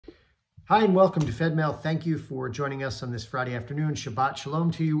Hi and welcome to Fedmail. Thank you for joining us on this Friday afternoon. Shabbat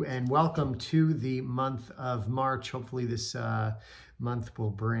Shalom to you and welcome to the month of March. Hopefully this month will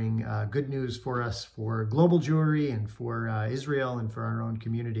bring good news for us for global Jewry and for Israel and for our own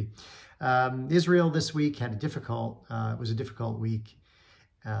community. Israel this week had it was a difficult week.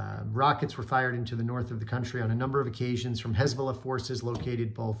 Rockets were fired into the north of the country on a number of occasions from Hezbollah forces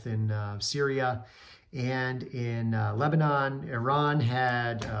located both in Syria and in Lebanon. Iran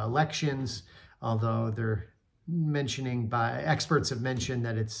had elections, although they're experts have mentioned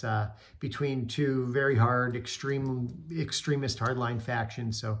that it's between two very hard, extremist hardline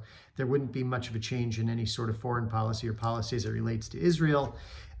factions, so there wouldn't be much of a change in any sort of foreign policy or policy as it relates to Israel.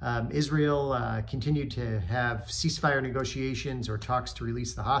 Israel continued to have ceasefire negotiations or talks to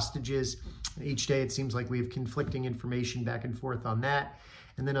release the hostages. Each day it seems like we have conflicting information back and forth on that.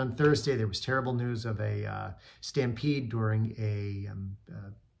 And then on Thursday, there was terrible news of a stampede during a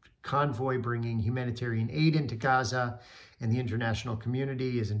convoy bringing humanitarian aid into Gaza, and the international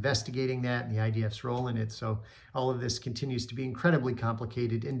community is investigating that and the IDF's role in it. So all of this continues to be incredibly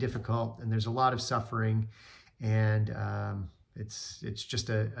complicated and difficult, and there's a lot of suffering, and it's just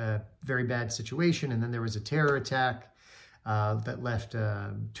a very bad situation. And then there was a terror attack that left 2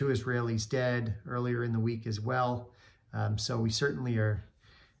 Israelis dead earlier in the week as well. So we certainly are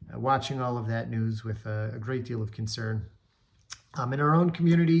watching all of that news with a great deal of concern. In our own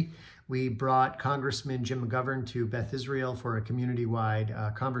community, we brought Congressman Jim McGovern to Beth Israel for a community-wide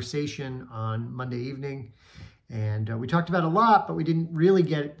conversation on Monday evening. And we talked about a lot, but we didn't really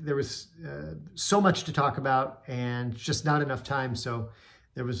there was so much to talk about and just not enough time. So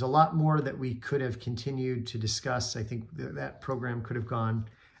there was a lot more that we could have continued to discuss. I think that program could have gone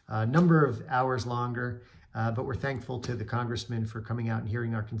a number of hours longer. But we're thankful to the congressman for coming out and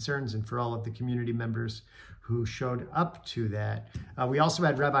hearing our concerns, and for all of the community members who showed up to that. We also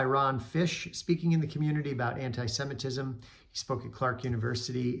had Rabbi Ron Fish speaking in the community about anti-Semitism. He spoke at Clark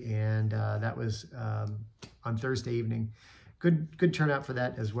University, and that was on Thursday evening. Good turnout for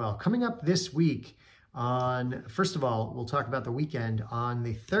that as well. Coming up this week, first of all, we'll talk about the weekend. On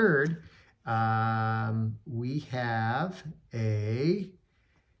the 3rd, we have a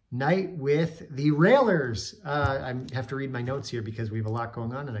night with the Railers. I have to read my notes here because we have a lot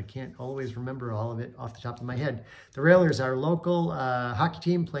going on and I can't always remember all of it off the top of my head. The Railers, our local hockey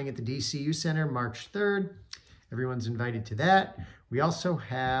team, playing at the DCU Center March 3rd. Everyone's invited to that. We also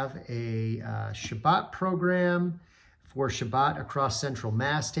have a Shabbat program for Shabbat across Central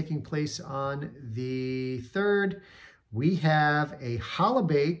Mass taking place on the 3rd. We have a challah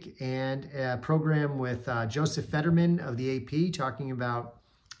bake and a program with Joseph Fetterman of the AP talking about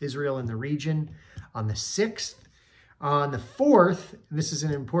Israel and the region on the 6th. On the 4th, this is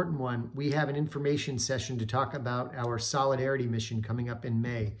an important one, we have an information session to talk about our Solidarity mission coming up in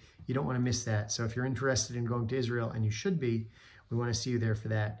May. You don't want to miss that. So if you're interested in going to Israel, and you should be, we want to see you there for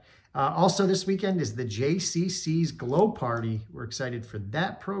that. Also this weekend is the JCC's Glow Party. We're excited for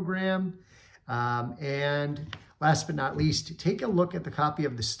that program. And last but not least, take a look at the copy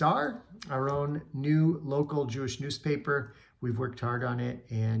of The Star, our own new local Jewish newspaper. We've worked hard on it,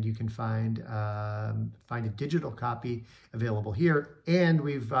 and you can find a digital copy available here. And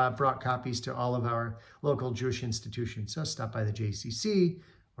we've brought copies to all of our local Jewish institutions. So stop by the JCC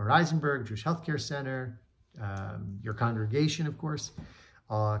or Eisenberg Jewish Healthcare Center, your congregation, of course.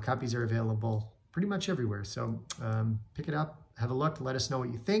 Copies are available pretty much everywhere. So pick it up, have a look, let us know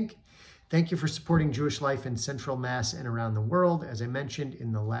what you think. Thank you for supporting Jewish life in Central Mass and around the world. As I mentioned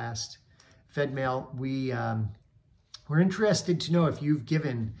in the last Fedmail, we're interested to know if you've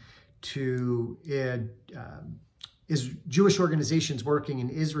given to Jewish organizations working in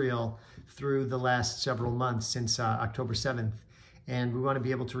Israel through the last several months since October 7th. And we want to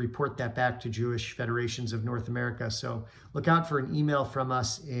be able to report that back to Jewish Federations of North America. So look out for an email from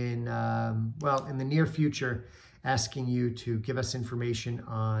us in the near future, asking you to give us information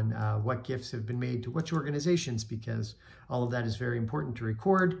on what gifts have been made to which organizations, because all of that is very important to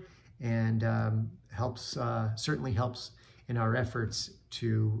record, and certainly helps in our efforts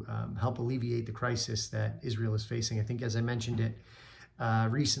to help alleviate the crisis that Israel is facing. I think, as I mentioned it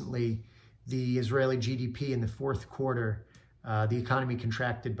recently, the Israeli GDP in the 4th quarter, the economy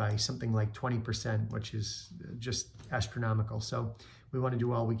contracted by something like 20%, which is just astronomical. So we want to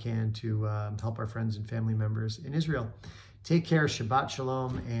do all we can to help our friends and family members in Israel. Take care, Shabbat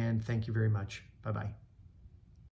Shalom, and thank you very much. Bye-bye.